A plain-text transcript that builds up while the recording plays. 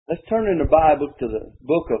Let's turn in the Bible to the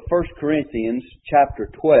book of 1 Corinthians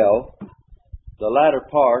chapter 12, the latter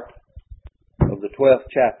part of the 12th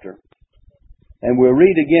chapter. And we'll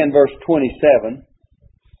read again verse 27.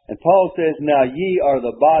 And Paul says, "Now ye are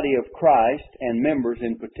the body of Christ, and members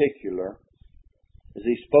in particular," as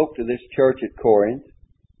he spoke to this church at Corinth.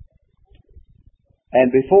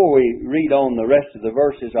 And before we read on the rest of the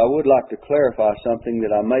verses, I would like to clarify something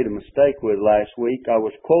that I made a mistake with last week. I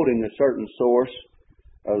was quoting a certain source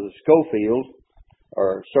of the Scofield,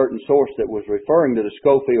 or a certain source that was referring to the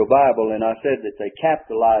Scofield Bible, and I said that they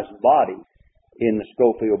capitalized body in the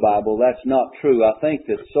Scofield Bible. That's not true. I think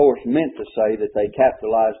the source meant to say that they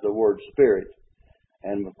capitalized the word spirit.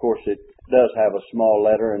 And of course it does have a small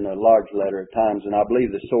letter and a large letter at times, and I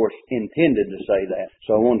believe the source intended to say that.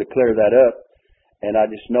 So I wanted to clear that up. And I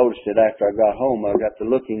just noticed it after I got home. I got to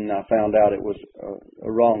looking and I found out it was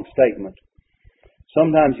a wrong statement.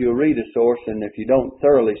 Sometimes you'll read a source, and if you don't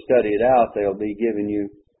thoroughly study it out, they'll be giving you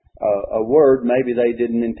a word. Maybe they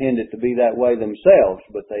didn't intend it to be that way themselves,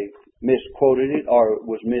 but they misquoted it, or it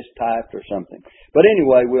was mistyped or something. But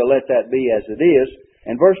anyway, we'll let that be as it is.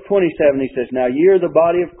 And verse 27, he says, "Now ye are the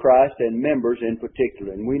body of Christ, and members in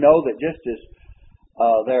particular." And we know that just as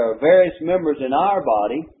there are various members in our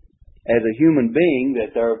body, as a human being,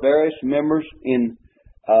 that there are various members in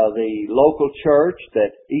the local church,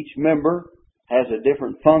 that each member has a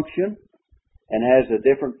different function and has a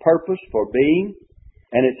different purpose for being.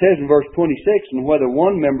 And it says in verse 26, "And whether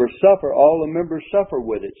one member suffer, all the members suffer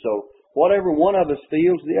with it." So whatever one of us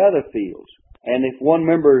feels, the other feels. And if one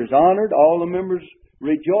member is honored, all the members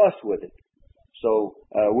rejoice with it. So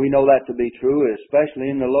we know that to be true, especially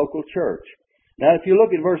in the local church. Now if you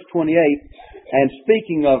look at verse 28, and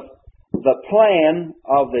speaking of the plan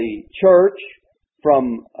of the church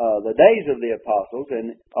from the days of the apostles,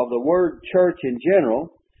 and of the word church in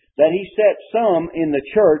general, that he set some in the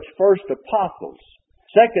church, first apostles,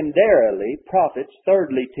 secondarily prophets,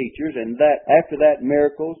 thirdly teachers, and that after that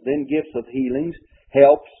miracles, then gifts of healings,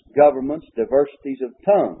 helps, governments, diversities of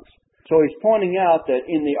tongues. So he's pointing out that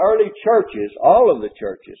in the early churches, all of the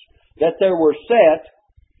churches, that there were set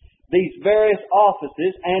these various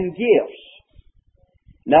offices and gifts.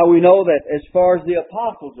 Now we know that as far as the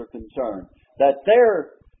apostles are concerned, that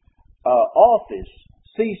their office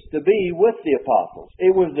ceased to be with the apostles.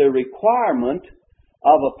 It was the requirement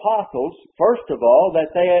of apostles, first of all,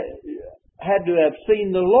 that they had to have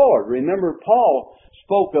seen the Lord. Remember, Paul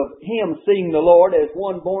spoke of him seeing the Lord as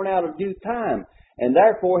one born out of due time. And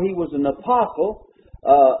therefore he was an apostle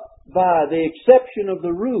by the exception of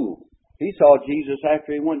the rule. He saw Jesus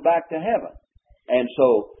after he went back to heaven. And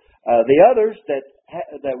so the others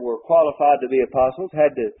that were qualified to be apostles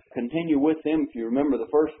had to continue with them. If you remember the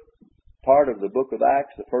first part of the book of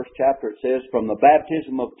Acts, the first chapter, it says, "From the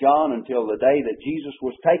baptism of John until the day that Jesus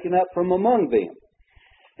was taken up from among them."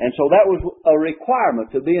 And so that was a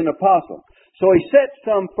requirement to be an apostle. So he set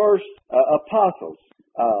some first apostles.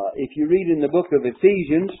 If you read in the book of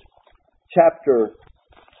Ephesians,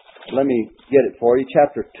 let me get it for you,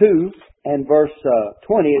 chapter 2 and verse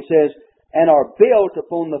 20, it says, "And are built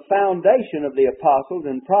upon the foundation of the apostles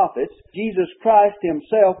and prophets, Jesus Christ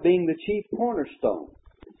himself being the chief cornerstone."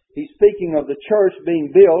 He's speaking of the church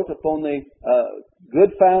being built upon the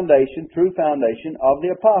good foundation, true foundation of the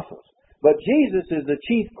apostles. But Jesus is the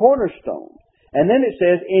chief cornerstone. And then it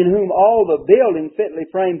says, "In whom all the building fitly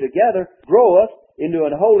framed together groweth into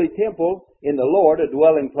an holy temple in the Lord," a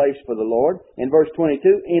dwelling place for the Lord. In verse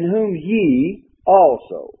 22, "In whom ye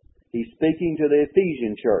also," he's speaking to the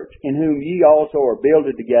Ephesian church, "in whom ye also are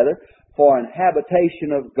builded together for an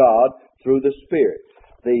habitation of God through the Spirit."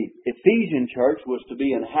 The Ephesian church was to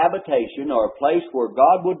be an habitation, or a place where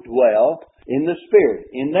God would dwell in the Spirit,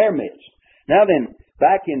 in their midst. Now then,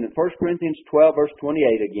 back in 1 Corinthians 12, verse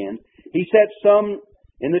 28 again, he set some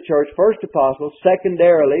in the church, first apostles,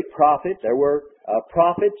 secondarily prophets. There were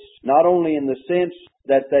prophets, not only in the sense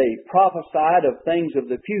that they prophesied of things of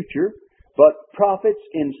the future, but prophets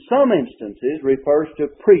in some instances refers to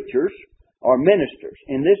preachers or ministers.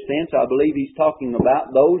 In this sense, I believe he's talking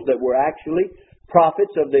about those that were actually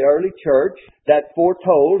prophets of the early church that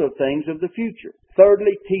foretold of things of the future.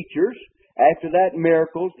 Thirdly, teachers. After that,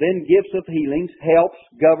 miracles. Then gifts of healings, helps,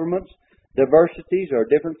 governments, diversities or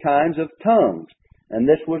different kinds of tongues. And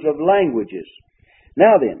this was of languages.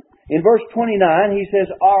 Now then, in verse 29, he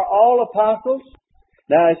says, "Are all apostles?"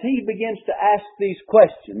 Now, as he begins to ask these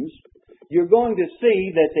questions, you're going to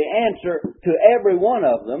see that the answer to every one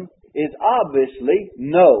of them is obviously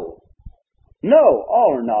no. No,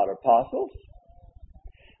 all are not apostles.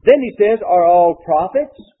 Then he says, "Are all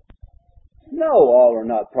prophets?" No, all are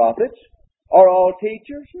not prophets. Are all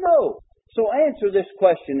teachers? No. So answer this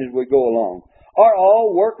question as we go along. Are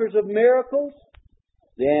all workers of miracles?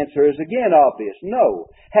 The answer is again obvious. No.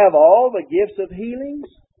 Have all the gifts of healings?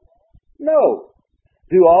 No.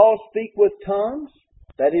 Do all speak with tongues?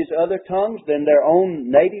 That is, other tongues than their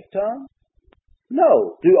own native tongue?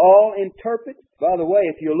 No. Do all interpret? By the way,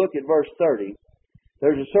 if you look at verse 30,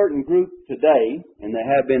 there's a certain group today, and they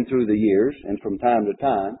have been through the years and from time to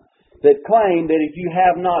time, that claim that if you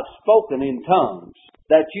have not spoken in tongues,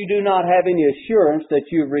 that you do not have any assurance that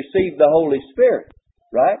you've received the Holy Spirit.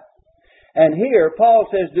 Right? And here, Paul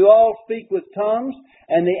says, do all speak with tongues?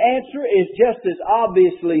 And the answer is just as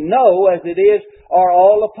obviously no as it is, are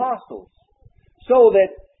all apostles? So that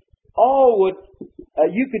all would,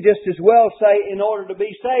 you could just as well say, in order to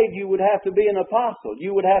be saved, you would have to be an apostle.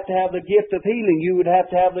 You would have to have the gift of healing. You would have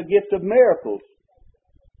to have the gift of miracles.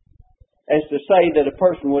 As to say that a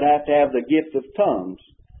person would have to have the gift of tongues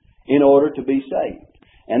in order to be saved.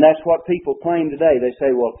 And that's what people claim today. They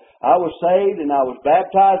say, well, I was saved and I was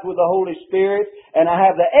baptized with the Holy Spirit and I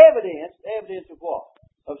have the evidence. Evidence of what?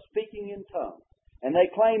 Of speaking in tongues. And they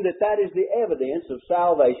claim that that is the evidence of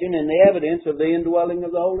salvation and the evidence of the indwelling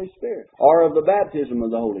of the Holy Spirit or of the baptism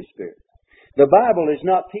of the Holy Spirit. The Bible is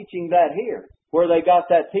not teaching that here. Where they got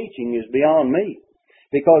that teaching is beyond me.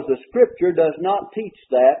 Because the Scripture does not teach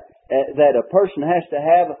that a person has to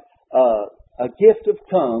have a gift of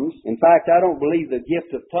tongues. In fact, I don't believe the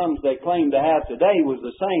gift of tongues they claim to have today was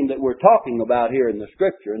the same that we're talking about here in the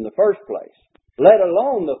Scripture in the first place. Let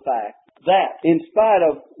alone the fact that, in spite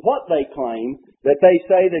of what they claim, that they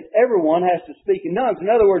say that everyone has to speak in tongues.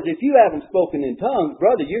 In other words, if you haven't spoken in tongues,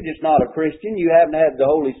 brother, you're just not a Christian. You haven't had the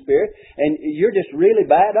Holy Spirit, and you're just really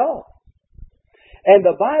bad off. And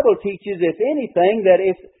the Bible teaches, if anything, that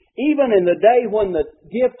if even in the day when the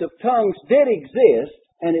gift of tongues did exist,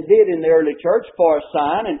 and it did in the early church for a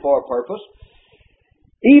sign and for a purpose,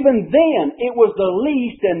 even then it was the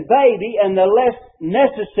least and baby and the less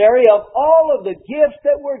necessary of all of the gifts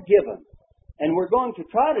that were given. And we're going to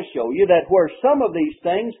try to show you that where some of these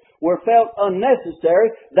things were felt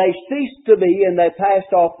unnecessary, they ceased to be and they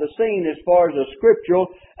passed off the scene as far as a scriptural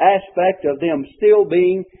aspect of them still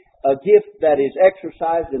being a gift that is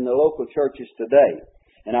exercised in the local churches today.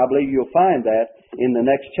 And I believe you'll find that in the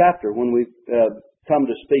next chapter when we come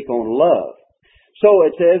to speak on love. So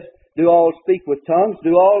it says, do all speak with tongues?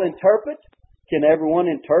 Do all interpret? Can everyone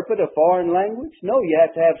interpret a foreign language? No, you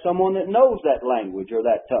have to have someone that knows that language or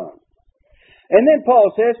that tongue. And then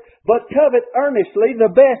Paul says, but covet earnestly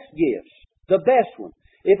the best gifts, the best one.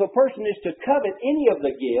 If a person is to covet any of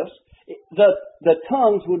the gifts, the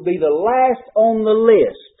tongues would be the last on the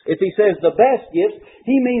list. If he says the best gifts,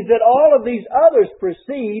 he means that all of these others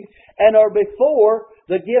precede and are before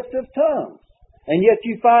the gift of tongues. And yet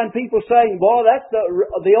you find people saying, boy, that's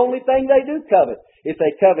the only thing they do covet, if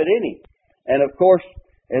they covet any. And of course,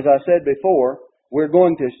 as I said before, we're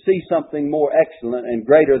going to see something more excellent and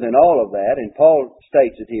greater than all of that. And Paul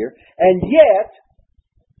states it here. And yet,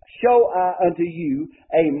 show I unto you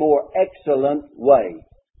a more excellent way.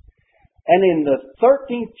 And in the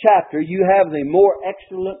 13th chapter, you have the more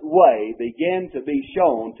excellent way begin to be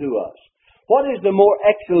shown to us. What is the more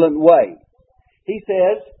excellent way? He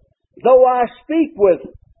says, though I speak with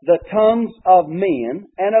the tongues of men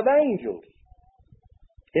and of angels.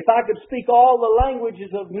 If I could speak all the languages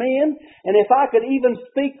of men, and if I could even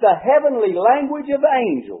speak the heavenly language of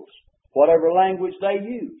angels, whatever language they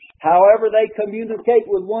use, however they communicate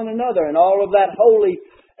with one another, and all of that holy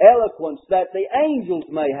eloquence that the angels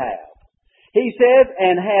may have. He says,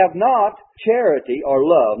 and have not charity or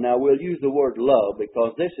love. Now we'll use the word love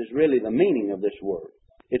because this is really the meaning of this word.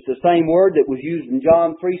 It's the same word that was used in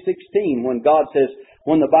John 3:16 when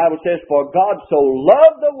the Bible says, for God so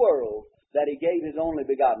loved the world that He gave His only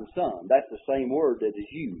begotten Son. That's the same word that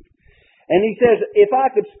is used. And He says, if I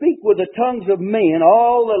could speak with the tongues of men,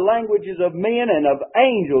 all the languages of men and of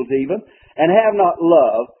angels even, and have not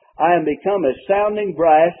love, I am become as sounding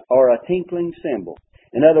brass or a tinkling cymbal.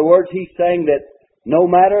 In other words, He's saying that no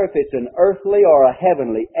matter if it's an earthly or a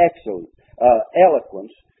heavenly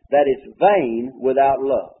eloquence, that it's vain without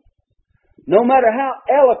love. No matter how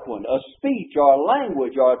eloquent a speech or a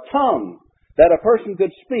language or a tongue that a person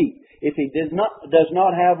could speak, if he does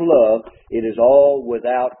not have love, it is all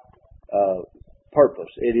without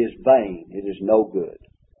purpose. It is vain. It is no good.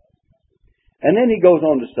 And then he goes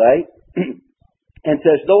on to say, and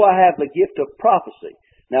says, though I have the gift of prophecy.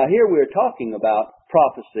 Now here we're talking about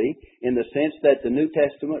prophecy in the sense that the New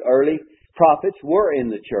Testament early prophets were in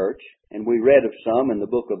the church, and we read of some in the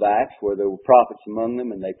book of Acts where there were prophets among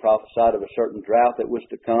them, and they prophesied of a certain drought that was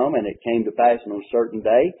to come, and it came to pass on a certain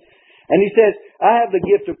day. And he says, I have the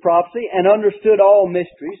gift of prophecy and understood all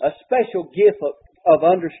mysteries, a special gift of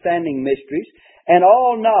understanding mysteries, and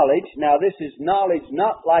all knowledge. Now this is knowledge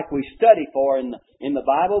not like we study for in the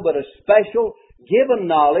Bible, but a special given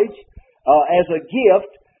knowledge as a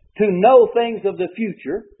gift to know things of the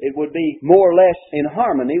future. It would be more or less in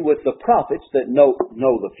harmony with the prophets that know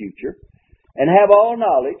the future. And have all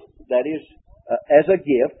knowledge, that is, as a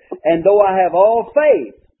gift. And though I have all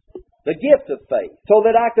faith, the gift of faith, so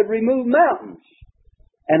that I could remove mountains,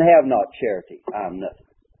 and have not charity, I am nothing.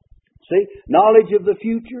 See, knowledge of the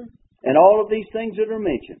future, and all of these things that are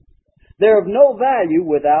mentioned, they're of no value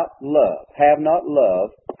without love. Have not love,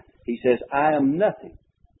 he says, I am nothing.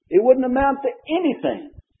 It wouldn't amount to anything.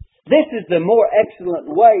 This is the more excellent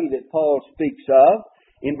way that Paul speaks of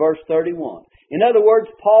in verse 31. In other words,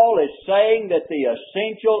 Paul is saying that the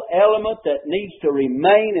essential element that needs to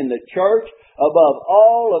remain in the church above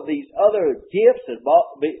all of these other gifts,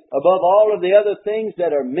 above all of the other things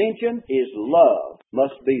that are mentioned, is love.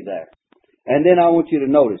 Must be there. And then I want you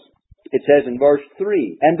to notice, it says in verse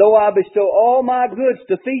 3, and though I bestow all my goods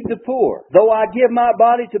to feed the poor, though I give my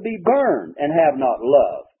body to be burned and have not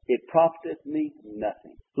love, it profiteth me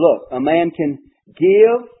nothing. Look, a man can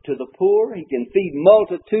give to the poor. He can feed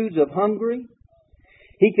multitudes of hungry.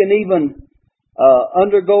 He can even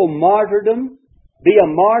undergo martyrdom, be a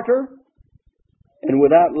martyr. And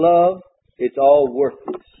without love, it's all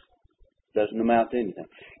worthless. Doesn't amount to anything.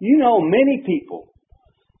 You know, many people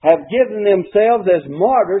have given themselves as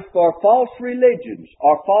martyrs for false religions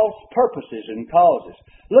or false purposes and causes.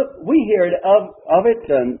 Look, we hear of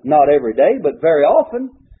it, not every day, but very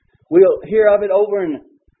often. We'll hear of it over in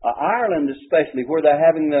Ireland especially, where they're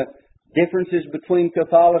having the differences between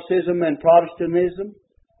Catholicism and Protestantism.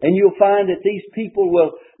 And you'll find that these people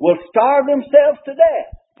will starve themselves to death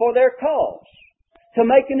for their cause, to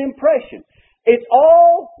make an impression. It's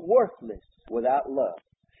all worthless without love.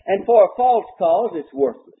 And for a false cause, it's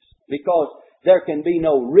worthless, because there can be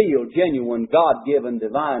no real, genuine, God-given,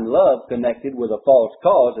 divine love connected with a false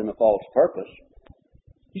cause and a false purpose.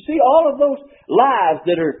 You see, all of those lives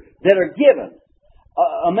that are given,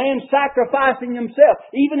 a man sacrificing himself,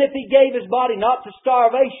 even if he gave his body not to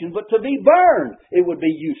starvation, but to be burned, it would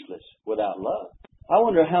be useless without love. I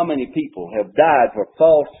wonder how many people have died for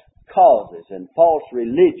false causes and false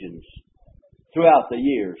religions throughout the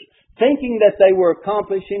years, thinking that they were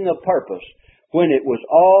accomplishing a purpose when it was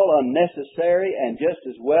all unnecessary and just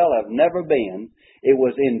as well have never been. It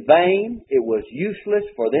was in vain. It was useless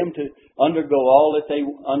for them to undergo all that they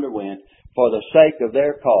underwent for the sake of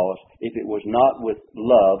their cause, if it was not with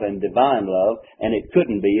love and divine love, and it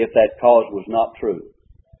couldn't be if that cause was not true.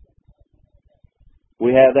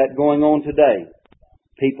 We have that going on today.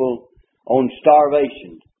 People on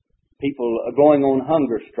starvation. People going on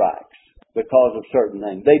hunger strikes because of certain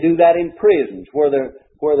things. They do that in prisons where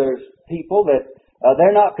there's people that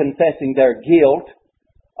they're not confessing their guilt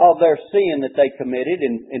of their sin that they committed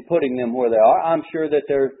in putting them where they are. I'm sure that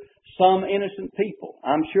there are some innocent people.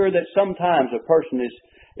 I'm sure that sometimes a person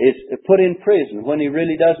is put in prison when he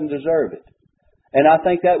really doesn't deserve it. And I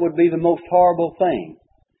think that would be the most horrible thing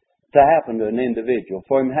to happen to an individual,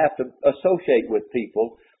 for him to have to associate with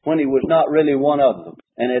people when he was not really one of them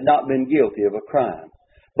and had not been guilty of a crime.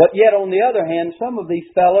 But yet, on the other hand, some of these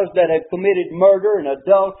fellows that have committed murder and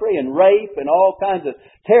adultery and rape and all kinds of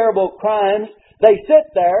terrible crimes, they sit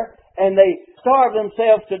there and they starve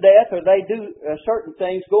themselves to death, or they do certain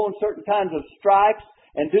things, go on certain kinds of strikes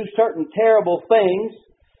and do certain terrible things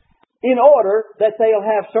in order that they'll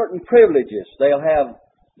have certain privileges. They'll have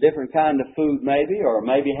different kind of food maybe, or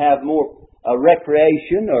maybe have more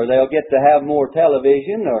recreation, or they'll get to have more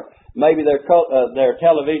television, or maybe their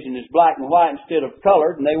television is black and white instead of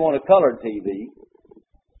colored, and they want a colored TV.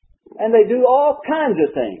 And they do all kinds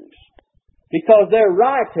of things because their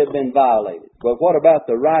rights have been violated. But what about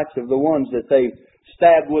the rights of the ones that they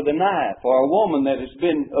stabbed with a knife, or a woman that has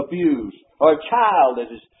been abused, or a child that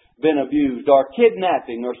has been abused, or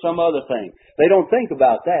kidnapping, or some other thing? They don't think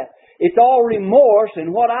about that. It's all remorse and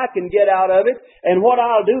what I can get out of it and what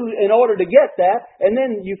I'll do in order to get that. And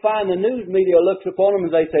then you find the news media looks upon them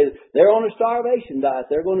and they say, they're on a starvation diet.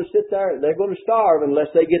 They're going to sit there. They're going to starve unless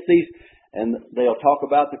they get these. And they'll talk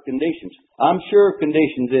about the conditions. I'm sure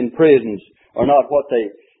conditions in prisons are not what they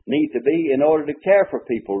need to be in order to care for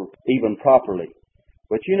people even properly.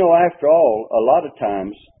 But you know, after all, a lot of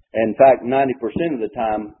times, in fact 90% of the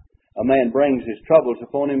time, a man brings his troubles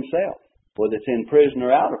upon himself, whether it's in prison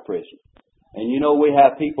or out of prison. And you know, we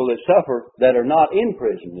have people that suffer that are not in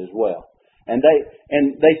prison as well. And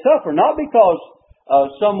they suffer not because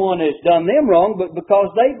someone has done them wrong, but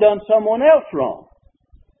because they've done someone else wrong.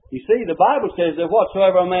 You see, the Bible says that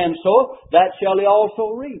whatsoever a man soweth, that shall he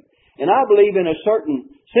also reap. And I believe in a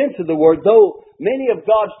certain sense of the word, though many of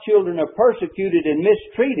God's children are persecuted and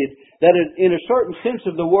mistreated, that in a certain sense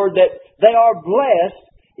of the word that they are blessed,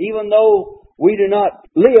 even though we do not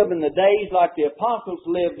live in the days like the apostles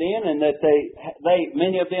lived in, and that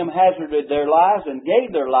many of them hazarded their lives and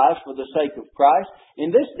gave their lives for the sake of Christ.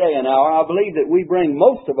 In this day and hour, I believe that we bring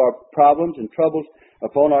most of our problems and troubles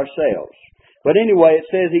upon ourselves. But anyway, it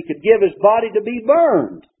says He could give His body to be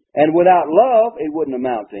burned. And without love, it wouldn't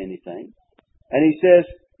amount to anything. And He says,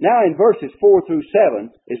 now in verses 4 through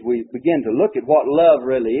 7, as we begin to look at what love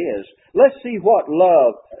really is, let's see what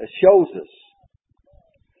love shows us.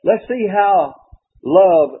 Let's see how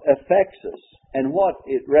love affects us and what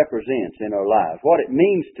it represents in our lives, what it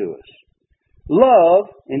means to us. Love,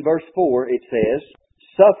 in verse 4, it says,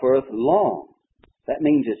 suffereth long. That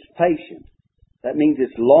means it's patient. That means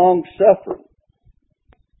it's long-suffering.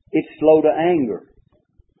 It's slow to anger.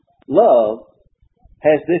 Love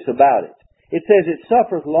has this about it. It says it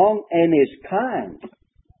suffereth long and is kind.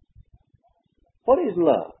 What is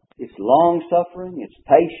love? It's long-suffering. It's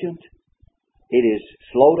patient. It is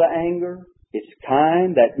slow to anger. It's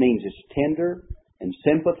kind. That means it's tender and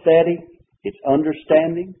sympathetic. It's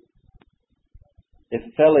understanding. If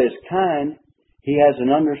a fellow is kind, he has an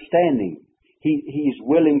understanding. He's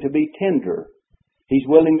willing to be tender. He's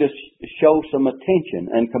willing to show some attention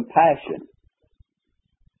and compassion.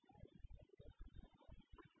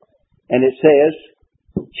 And it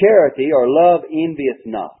says, charity or love envieth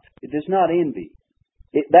not. It does not envy.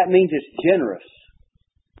 That means it's generous.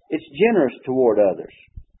 It's generous toward others.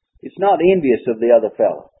 It's not envious of the other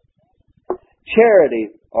fellow. Charity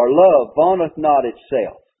or love vaunteth not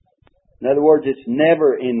itself. In other words, it's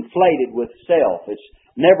never inflated with self. It's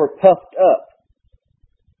never puffed up.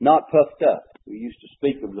 Not puffed up. We used to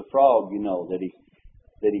speak of the frog, that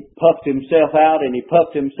he puffed himself out and he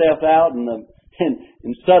puffed himself out and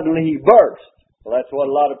suddenly he burst. Well, that's what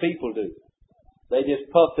a lot of people do. They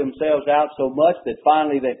just puff themselves out so much that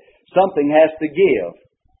finally something has to give,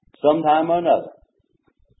 sometime or another.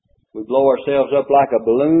 We blow ourselves up like a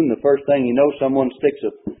balloon. The first thing you know, someone sticks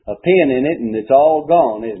a pin in it and it's all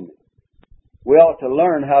gone, isn't it? We ought to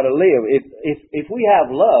learn how to live. If we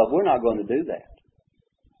have love, we're not going to do that.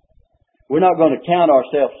 We're not going to count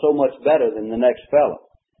ourselves so much better than the next fellow.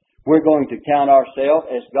 We're going to count ourselves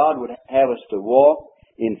as God would have us to walk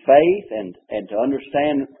in faith and to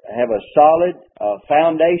understand, have a solid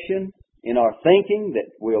foundation in our thinking, that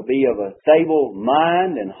we'll be of a stable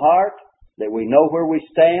mind and heart, that we know where we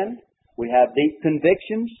stand. We have deep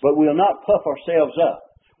convictions, but we'll not puff ourselves up.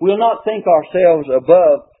 We'll not think ourselves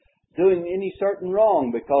above doing any certain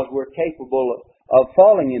wrong because we're capable of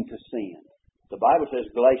falling into sin. The Bible says,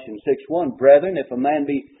 Galatians 6:1, brethren, if a man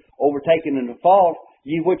be overtaken in a fault,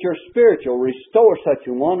 ye which are spiritual, restore such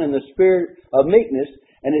a one in the spirit of meekness.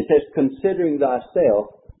 And it says, considering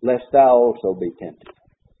thyself, lest thou also be tempted.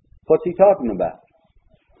 What's he talking about?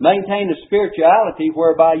 Maintain a spirituality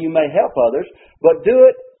whereby you may help others, but do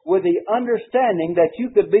it with the understanding that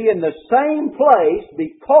you could be in the same place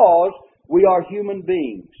because we are human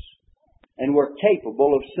beings and we're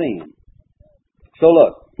capable of sin. So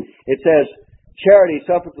look, it says, charity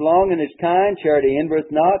suffereth long and is kind, charity envieth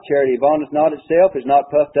not, charity vaunteth not itself, is not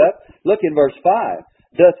puffed up. Look in verse 5.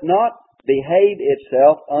 Doth not behave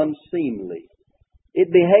itself unseemly. It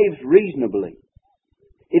behaves reasonably.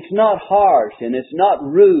 It's not harsh and it's not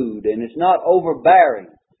rude and it's not overbearing.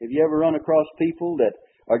 Have you ever run across people that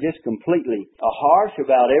are just completely harsh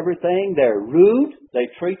about everything? They're rude. They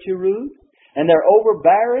treat you rude. And they're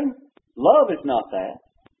overbearing. Love is not that.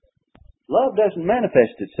 Love doesn't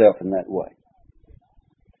manifest itself in that way.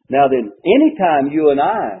 Now then, anytime you and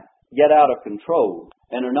I get out of control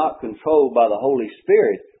and are not controlled by the Holy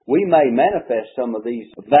Spirit, we may manifest some of these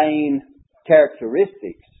vain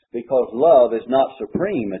characteristics because love is not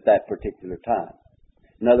supreme at that particular time.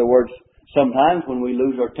 In other words, sometimes when we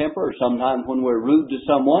lose our temper or sometimes when we're rude to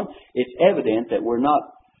someone, it's evident that we're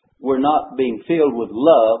not being filled with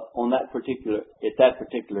love at that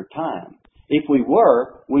particular time. If we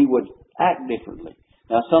were, we would act differently.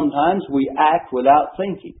 Now sometimes we act without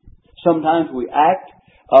thinking. Sometimes we act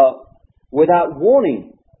without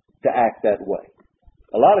wanting to act that way.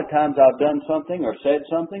 A lot of times I've done something or said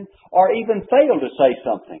something or even failed to say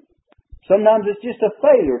something. Sometimes it's just a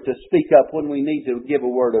failure to speak up when we need to give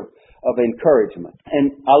a word of encouragement.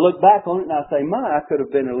 And I look back on it and I say, I could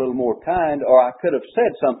have been a little more kind, or I could have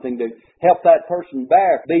said something to help that person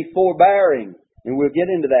be forbearing. And we'll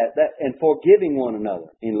get into that and forgiving one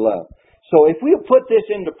another in love. So if we'll put this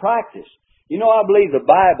into practice, You know, I believe the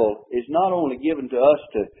Bible is not only given to us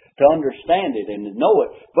to understand it and to know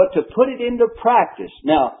it, but to put it into practice.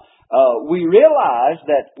 Now, we realize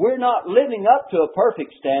that we're not living up to a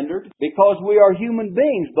perfect standard because we are human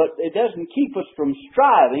beings, but it doesn't keep us from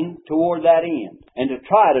striving toward that end and to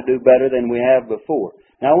try to do better than we have before.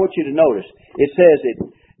 Now, I want you to notice, it says it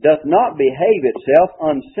doth not behave itself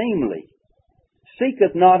unseemly,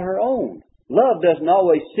 seeketh not her own. Love doesn't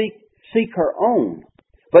always seek her own,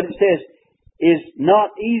 but it says is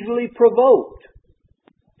not easily provoked.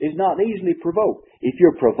 Is not easily provoked. If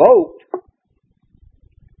you're provoked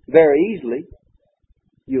very easily,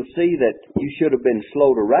 you'll see that you should have been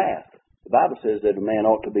slow to wrath. The Bible says that a man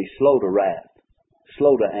ought to be slow to wrath,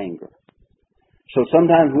 slow to anger. So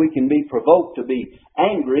sometimes we can be provoked to be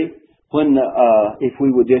angry when, if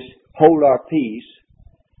we would just hold our peace,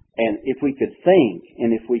 and if we could think,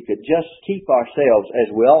 and if we could just keep ourselves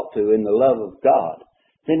as we ought to in the love of God,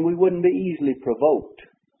 then we wouldn't be easily provoked.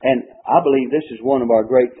 And I believe this is one of our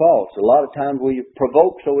great faults. A lot of times we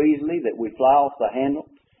provoke so easily that we fly off the handle,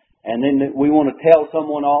 and then we want to tell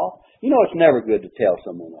someone off. You know, it's never good to tell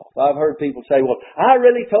someone off. I've heard people say, well, I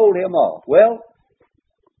really told him off. Well,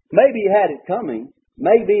 maybe you had it coming.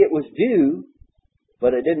 Maybe it was due,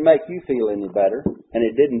 but it didn't make you feel any better, and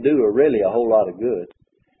it didn't do really a whole lot of good.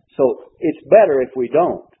 So it's better if we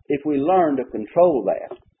don't, if we learn to control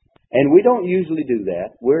that. And we don't usually do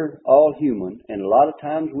that. We're all human, and a lot of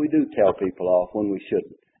times we do tell people off when we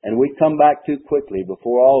shouldn't. And we come back too quickly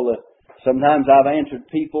before all the... Sometimes I've answered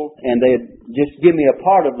people, and they'd just give me a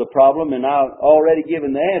part of the problem, and I've already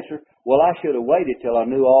given the answer. Well, I should have waited till I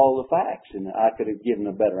knew all the facts, and I could have given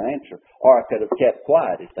a better answer. Or I could have kept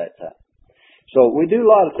quiet at that time. So we do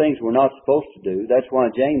a lot of things we're not supposed to do. That's why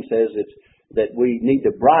James says that we need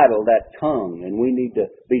to bridle that tongue, and we need to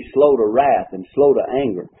be slow to wrath and slow to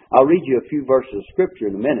anger. I'll read you a few verses of Scripture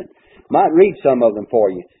in a minute. Might read some of them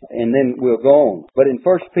for you, and then we'll go on. But in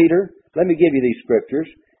 1 Peter, let me give you these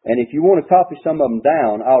Scriptures, and if you want to copy some of them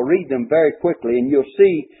down, I'll read them very quickly, and you'll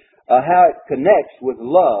see how it connects with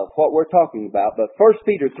love, what we're talking about. But 1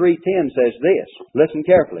 Peter 3:10 says this. Listen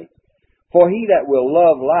carefully. For he that will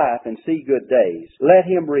love life and see good days, let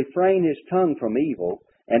him refrain his tongue from evil,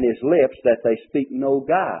 and his lips that they speak no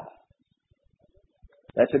guile.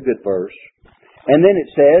 That's a good verse. And then it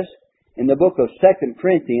says, in the book of 2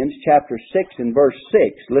 Corinthians, chapter 6 and verse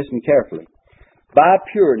 6, listen carefully. By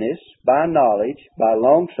pureness, by knowledge, by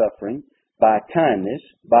long-suffering, by kindness,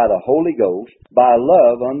 by the Holy Ghost, by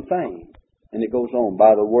love unfeigned. And it goes on,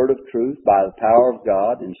 by the word of truth, by the power of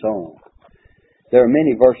God, and so on. There are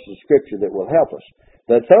many verses of Scripture that will help us.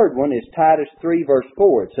 The third one is Titus 3 verse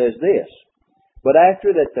 4. It says this, but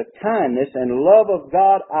after that the kindness and love of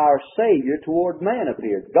God our Savior toward man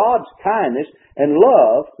appeared. God's kindness and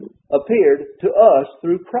love appeared to us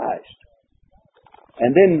through Christ.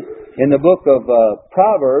 And then in the book of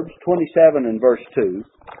Proverbs 27 and verse 2,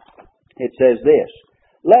 it says this,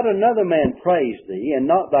 let another man praise thee, and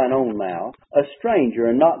not thine own mouth, a stranger,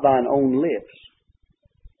 and not thine own lips.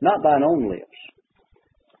 Not thine own lips.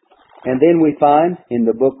 And then we find in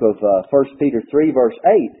the book of 1 Peter 3 verse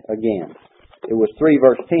 8 again. It was 3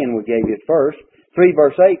 verse 10 we gave you at first. 3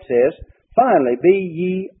 verse 8 says, finally, be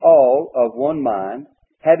ye all of one mind,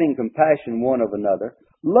 having compassion one of another,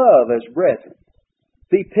 love as brethren,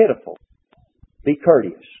 be pitiful, be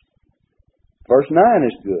courteous. Verse 9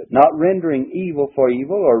 is good, not rendering evil for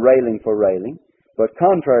evil or railing for railing, but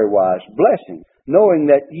contrariwise blessing, knowing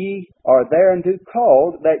that ye are thereunto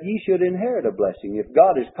called, that ye should inherit a blessing. If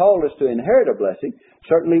God has called us to inherit a blessing,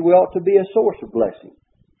 certainly we ought to be a source of blessing.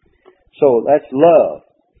 So that's love.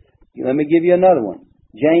 Let me give you another one.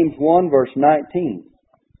 James 1 verse 19.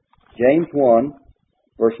 James 1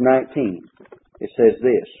 verse 19. It says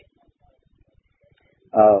this.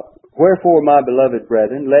 Wherefore, my beloved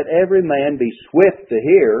brethren, let every man be swift to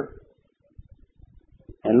hear,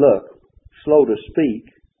 and look, slow to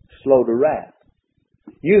speak, slow to wrath.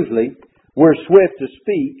 Usually, we're swift to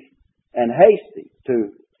speak and hasty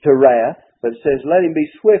to wrath, but it says, let him be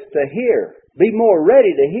swift to hear. Be more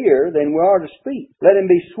ready to hear than we are to speak. Let him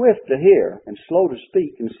be swift to hear and slow to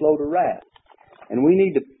speak and slow to wrath. And we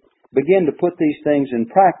need to begin to put these things in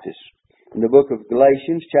practice. In the book of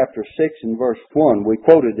Galatians, chapter 6 and verse 1, we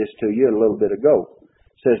quoted this to you a little bit ago.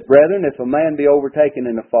 It says, brethren, if a man be overtaken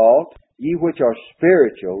in a fault, ye which are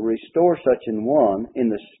spiritual, restore such an one in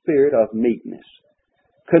the spirit of meekness,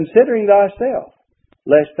 considering thyself,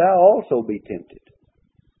 lest thou also be tempted.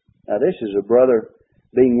 Now this is a brother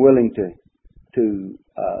being willing to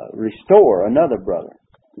restore another brother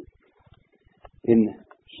in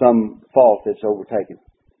some fault that's overtaken.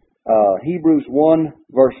 Hebrews 1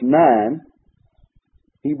 verse 9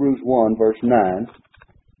 Hebrews 1, verse 9.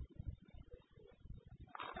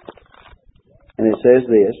 And it says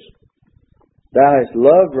this, Thou hast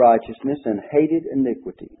loved righteousness and hated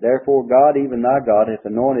iniquity. Therefore God, even thy God, hath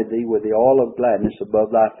anointed thee with the oil of gladness above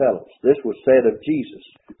thy fellows. This was said of Jesus,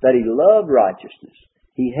 that He loved righteousness.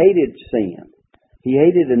 He hated sin. He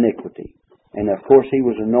hated iniquity. And of course He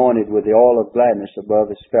was anointed with the oil of gladness above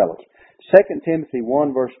His fellows. 2 Timothy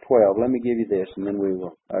 1, verse 12. Let me give you this, and then we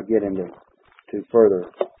will get into further.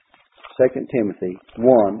 2 Timothy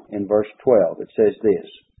 1 in verse 12. It says this.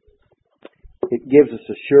 It gives us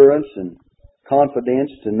assurance and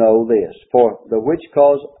confidence to know this. For the which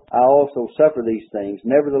cause I also suffer these things.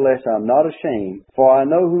 Nevertheless I am not ashamed, for I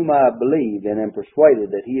know whom I have believed, and am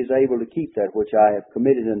persuaded that He is able to keep that which I have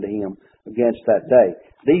committed unto Him against that day.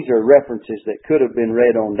 These are references that could have been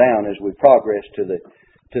read on down as we progress to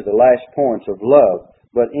the last points of love.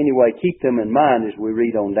 But anyway, keep them in mind as we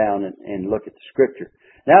read on down and look at the Scripture.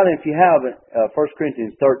 Now then, if you have 1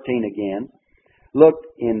 Corinthians 13 again, look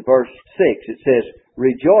in verse 6. It says,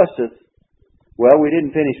 Rejoiceth. Well, we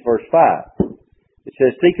didn't finish verse 5. It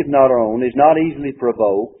says, Seeketh not her own, is not easily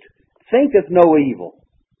provoked, thinketh no evil.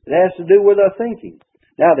 It has to do with our thinking.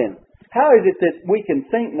 Now then, how is it that we can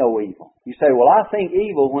think no evil? You say, well, I think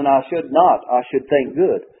evil when I should not. I should think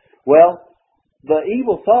good. Well, the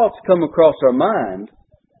evil thoughts come across our mind,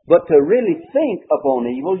 but to really think upon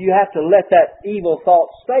evil, you have to let that evil thought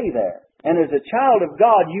stay there. And as a child of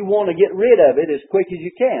God, you want to get rid of it as quick as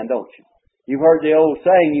you can, don't you? You've heard the old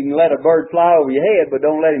saying, you can let a bird fly over your head, but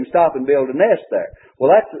don't let him stop and build a nest there. Well,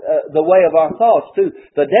 that's the way of our thoughts, too.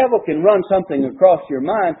 The devil can run something across your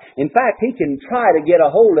mind. In fact, he can try to get a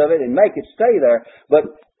hold of it and make it stay there. But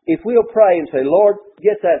if we'll pray and say, Lord,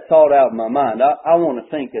 get that thought out of my mind. I want to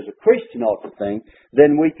think as a Christian ought to think,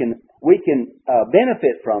 then we can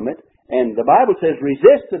benefit from it. And the Bible says,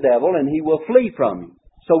 resist the devil and he will flee from you.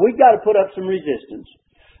 So we've got to put up some resistance.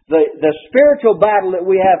 The spiritual battle that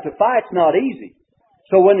we have to fight is not easy.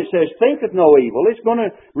 So when it says, thinketh no evil, it's going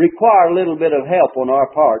to require a little bit of help on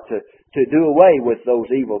our part to do away with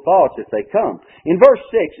those evil thoughts if they come. In verse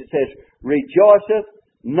 6 it says, Rejoiceth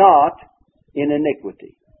not in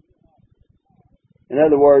iniquity. In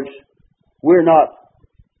other words, we're not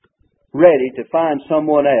ready to find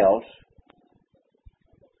someone else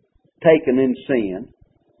taken in sin.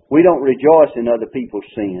 We don't rejoice in other people's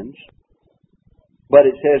sins. But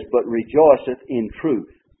it says, but rejoiceth in truth.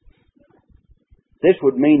 This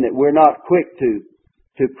would mean that we're not quick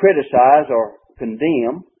to criticize or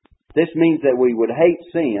condemn. This means that we would hate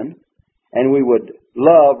sin and we would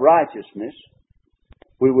love righteousness.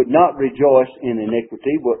 We would not rejoice in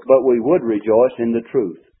iniquity, but we would rejoice in the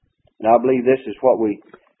truth. And I believe this is what we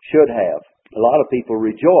should have. A lot of people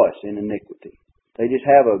rejoice in iniquity. They just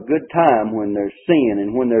have a good time when there's sin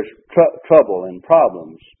and when there's trouble and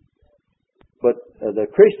problems. But the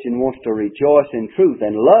Christian wants to rejoice in truth,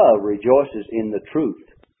 and love rejoices in the truth.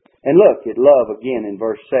 And look at love again in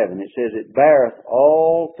verse 7. It says, it beareth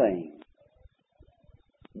all things.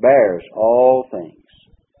 Bears all things.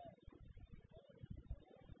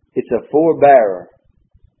 It's a forbearer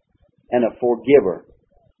and a forgiver.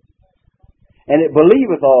 And it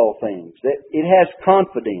believeth all things. It has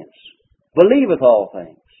confidence. Believeth all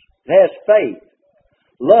things. It has faith.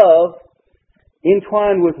 Love,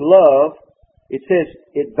 entwined with love, it says,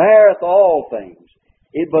 it beareth all things.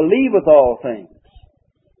 It believeth all things.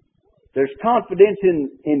 There's confidence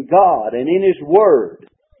in God and in His Word.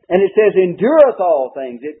 And it says, endureth all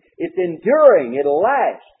things. It's enduring. It'll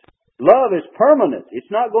last. Love is permanent. It's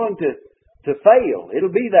not going to fail.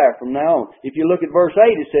 It'll be there from now on. If you look at verse 8,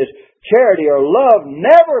 it says, charity or love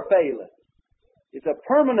never faileth. It's a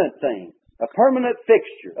permanent thing. A permanent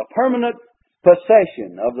fixture. A permanent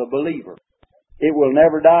possession of the believer. It will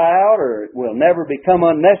never die out, or it will never become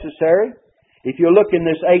unnecessary. If you look in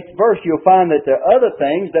this 8th verse, you'll find that there are other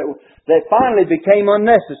things that finally became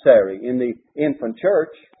unnecessary in the infant church.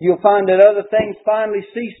 You'll find that other things finally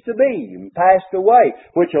ceased to be and passed away,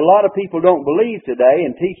 which a lot of people don't believe today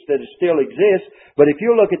and teach that it still exists. But if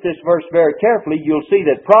you look at this verse very carefully, you'll see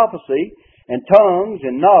that prophecy and tongues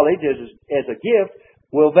and knowledge as a gift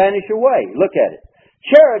will vanish away. Look at it.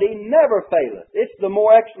 Charity never faileth. It's the more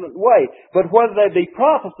excellent way. But whether they be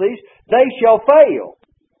prophecies, they shall fail.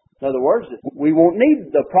 In other words, we won't need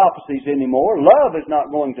the prophecies anymore. Love is not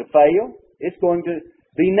going to fail. It's going to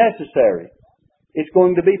be necessary. It's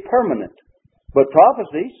going to be permanent. But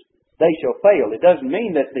prophecies, they shall fail. It doesn't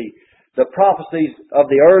mean that the prophecies of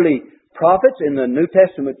the early prophets in the New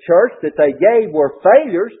Testament church that they gave were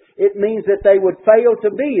failures. It means that they would fail to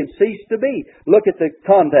be and cease to be. Look at the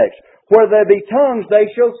context. Where there be tongues,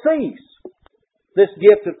 they shall cease. This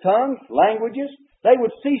gift of tongues, languages, They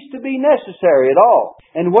would cease to be necessary at all.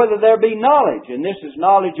 And whether there be knowledge, and this is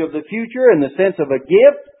knowledge of the future in the sense of a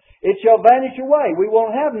gift, it shall vanish away. We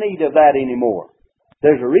won't have need of that anymore.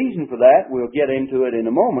 There's a reason for that. We'll get into it in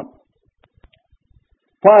a moment.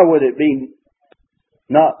 Why would it be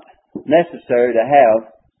not necessary to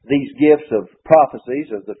have these gifts of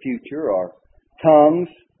prophecies of the future, or tongues,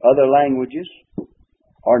 other languages,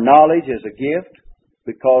 or knowledge as a gift?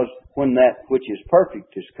 Because when that which is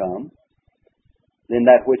perfect is come, then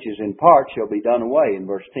that which is in part shall be done away, in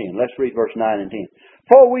verse 10. Let's read verse 9 and 10.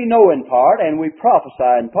 For we know in part, and we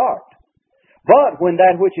prophesy in part. But when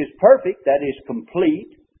that which is perfect, that is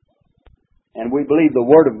complete, and we believe the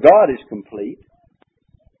Word of God is complete,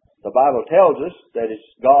 the Bible tells us that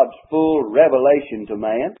it's God's full revelation to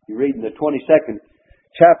man. You read in the 22nd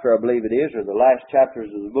chapter, I believe it is, or the last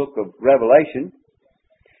chapters of the book of Revelation,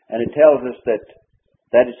 and it tells us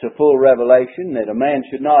that it's a full revelation that a man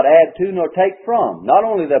should not add to nor take from. Not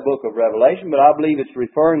only the book of Revelation, but I believe it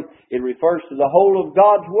refers to the whole of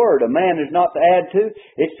God's Word. A man is not to add to.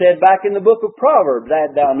 It said back in the book of Proverbs,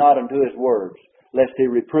 add thou not unto his words, lest he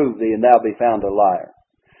reprove thee and thou be found a liar.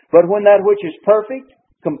 But when that which is perfect,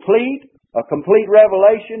 complete, a complete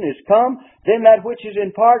revelation is come, then that which is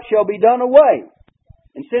in part shall be done away.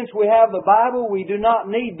 And since we have the Bible, we do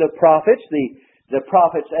not need the prophets, the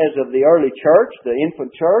prophets as of the early church, the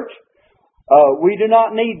infant church. We do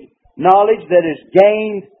not need knowledge that is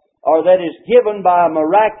gained or that is given by a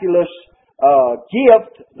miraculous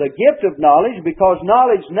gift, the gift of knowledge, because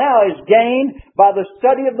knowledge now is gained by the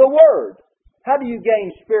study of the Word. How do you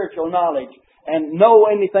gain spiritual knowledge and know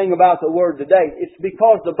anything about the Word today? It's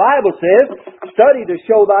because the Bible says, study to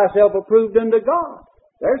show thyself approved unto God.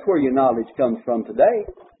 There's where your knowledge comes from today.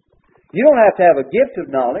 You don't have to have a gift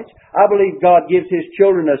of knowledge. I believe God gives His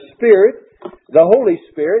children a Spirit, the Holy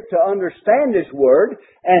Spirit, to understand His Word,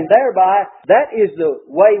 and thereby that is the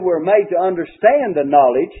way we're made to understand the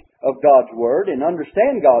knowledge of God's Word and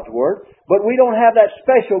understand God's Word, but we don't have that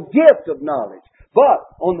special gift of knowledge. But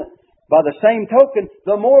by the same token,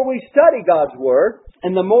 the more we study God's Word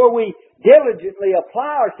and the more we diligently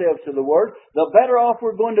apply ourselves to the Word, the better off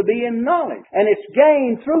we're going to be in knowledge. And it's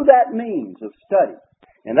gained through that means of study.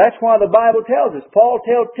 And that's why the Bible tells us, Paul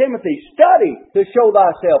tells Timothy, study to show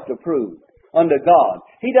thyself approved unto God.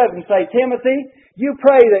 He doesn't say, Timothy, you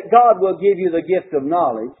pray that God will give you the gift of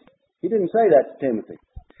knowledge. He didn't say that to Timothy.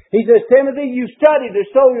 He says, Timothy, you study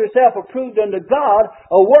to show yourself approved unto God,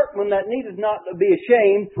 a workman that needeth not to be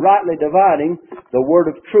ashamed, rightly dividing the word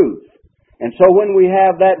of truth. And so when we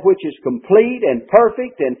have that which is complete and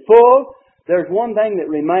perfect and full, there's one thing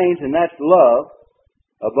that remains, and that's love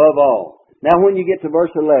above all. Now when you get to verse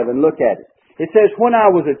 11, look at it. It says, when I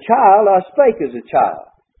was a child, I spake as a child.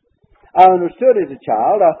 I understood as a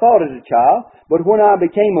child, I thought as a child, but when I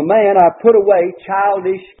became a man, I put away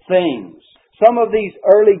childish things. Some of these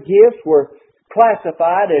early gifts were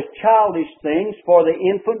classified as childish things for the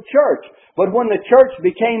infant church. But when the church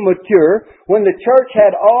became mature, when the church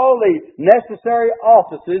had all the necessary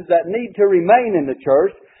offices that need to remain in the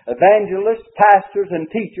church, evangelists, pastors, and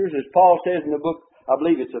teachers, as Paul says in the book, I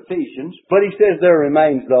believe it's Ephesians, but he says there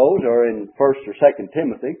remains those, or in 1st or 2nd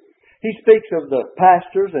Timothy. He speaks of the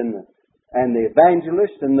pastors and the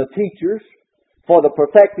evangelists and the teachers for the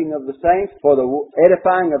perfecting of the saints, for the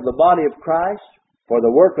edifying of the body of Christ, for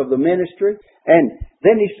the work of the ministry. And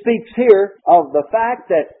then he speaks here of the fact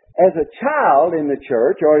that as a child in the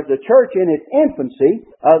church, or as the church in its infancy,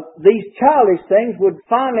 these childish things would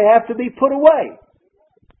finally have to be put away.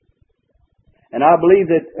 And I believe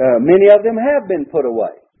that many of them have been put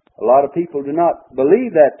away. A lot of people do not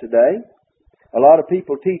believe that today. A lot of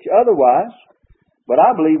people teach otherwise. But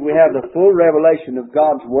I believe we have the full revelation of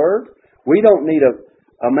God's Word. We don't need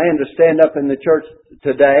a man to stand up in the church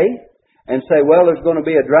today and say, well, there's going to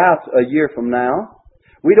be a drought a year from now.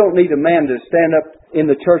 We don't need a man to stand up in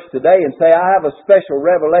the church today and say, I have a special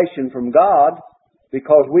revelation from God,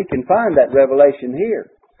 because we can find that revelation here.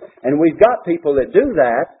 And we've got people that do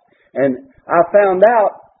that. And I found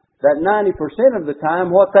out that 90% of the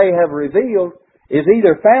time what they have revealed is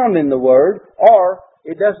either found in the Word or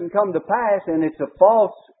it doesn't come to pass, and it's a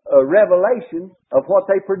false revelation of what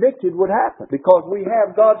they predicted would happen, because we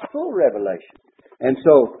have God's full revelation. And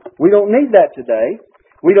so we don't need that today.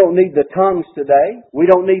 We don't need the tongues today. We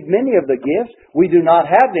don't need many of the gifts. We do not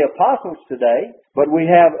have the apostles today, but we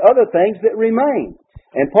have other things that remain.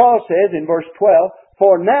 And Paul says in verse 12,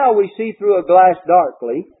 for now we see through a glass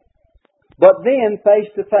darkly, but then face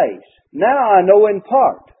to face. Now I know in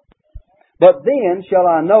part, but then shall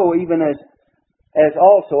I know even as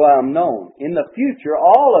also I am known. In the future,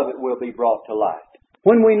 all of it will be brought to light.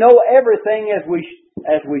 When we know everything as we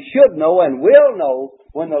as we should know and will know,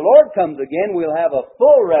 when the Lord comes again, we'll have a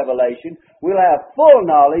full revelation, we'll have full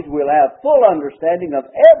knowledge, we'll have full understanding of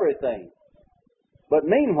everything. But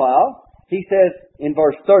meanwhile, he says in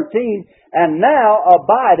verse 13, and now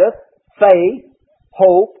abideth faith,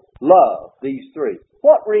 hope, love, these three.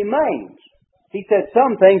 What remains? He said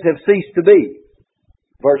some things have ceased to be.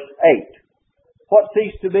 Verse 8. What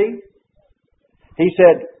ceased to be? He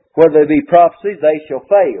said, whether there be prophecies, they shall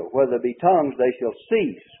fail. Whether there be tongues, they shall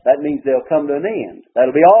cease. That means they'll come to an end.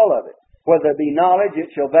 That'll be all of it. Whether there be knowledge,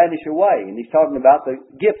 it shall vanish away. And he's talking about the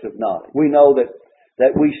gifts of knowledge. We know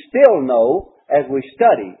that we still know as we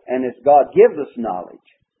study, and as God gives us knowledge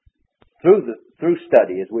through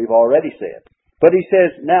study, as we've already said. But he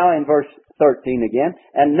says now in verse 13 again,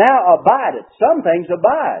 and now abideth. Some things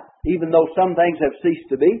abide, even though some things have ceased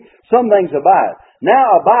to be. Some things abide.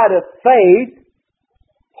 Now abideth faith,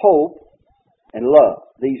 hope, and love.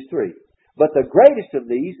 These three. But the greatest of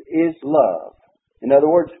these is love. In other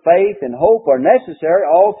words, faith and hope are necessary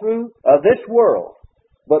all through this world.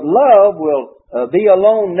 But love will be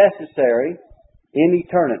alone necessary in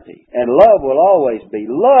eternity. And love will always be.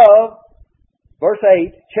 Love, verse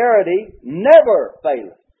 8, charity never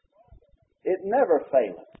faileth. It never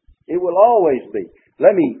faileth. It will always be.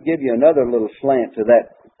 Let me give you another little slant to that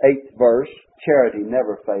 8th verse. Charity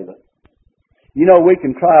never faileth. You know, we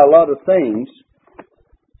can try a lot of things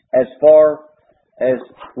as far as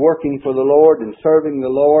working for the Lord and serving the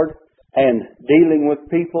Lord and dealing with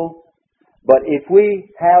people. But if we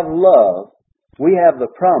have love, we have the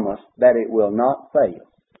promise that it will not fail.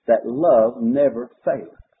 That love never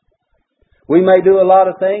fails. We may do a lot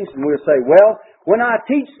of things and we'll say, well, when I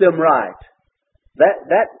teach them right,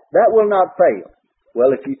 that will not fail.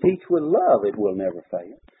 Well, if you teach with love, it will never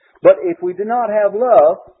fail. But if we do not have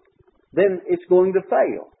love, then it's going to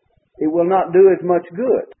fail. It will not do as much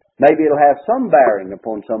good. Maybe it'll have some bearing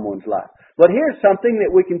upon someone's life. But here's something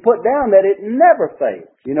that we can put down, that it never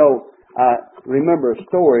fails. You know, I remember a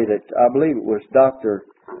story that I believe it was Dr.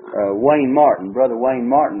 Wayne Martin, Brother Wayne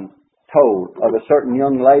Martin, told of a certain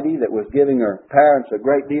young lady that was giving her parents a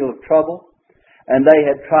great deal of trouble. And they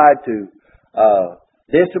had tried to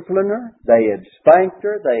discipline her. They had spanked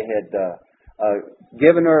her. They had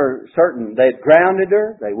given her they had grounded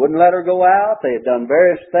her. They wouldn't let her go out. They had done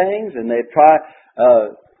various things, and they had tried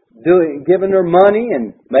giving her money,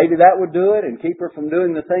 and maybe that would do it and keep her from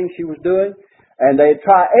doing the things she was doing. And they had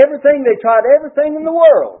tried everything. They tried everything in the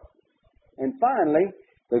world. And finally,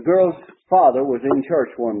 the girl's father was in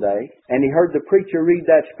church one day, and he heard the preacher read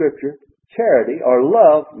that scripture, charity or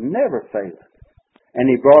love never faileth. And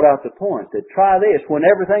he brought out the point that try this when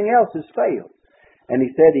everything else has failed. And he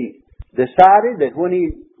said he decided that when he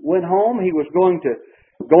went home, he was going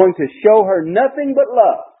to show her nothing but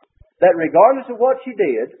love. That regardless of what she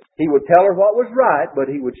did, he would tell her what was right, but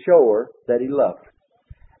he would show her that he loved her.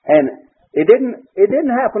 And it didn't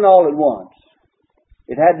happen all at once.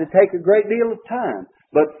 It had to take a great deal of time.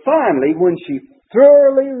 But finally, when she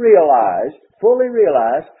fully realized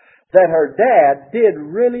that her dad did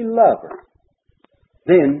really love her,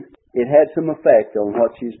 then it had some effect on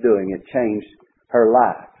what she's doing. It changed her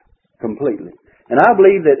life completely. And I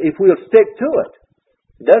believe that if we'll stick to it,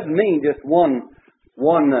 it doesn't mean just one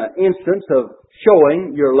instance of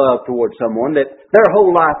showing your love towards someone, that their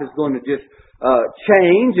whole life is going to just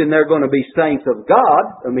change and they're going to be saints of God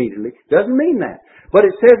immediately. Doesn't mean that. But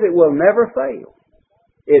it says it will never fail.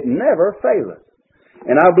 It never faileth.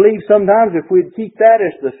 And I believe sometimes if we'd keep that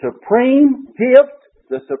as the supreme gift,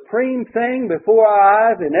 the supreme thing before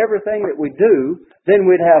our eyes in everything that we do, then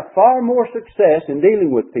we'd have far more success in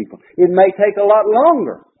dealing with people. It may take a lot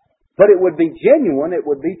longer, but it would be genuine, it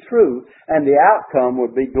would be true, and the outcome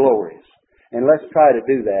would be glorious. And let's try to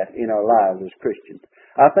do that in our lives as Christians.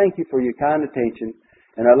 I thank you for your kind attention,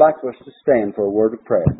 and I'd like for us to stand for a word of prayer.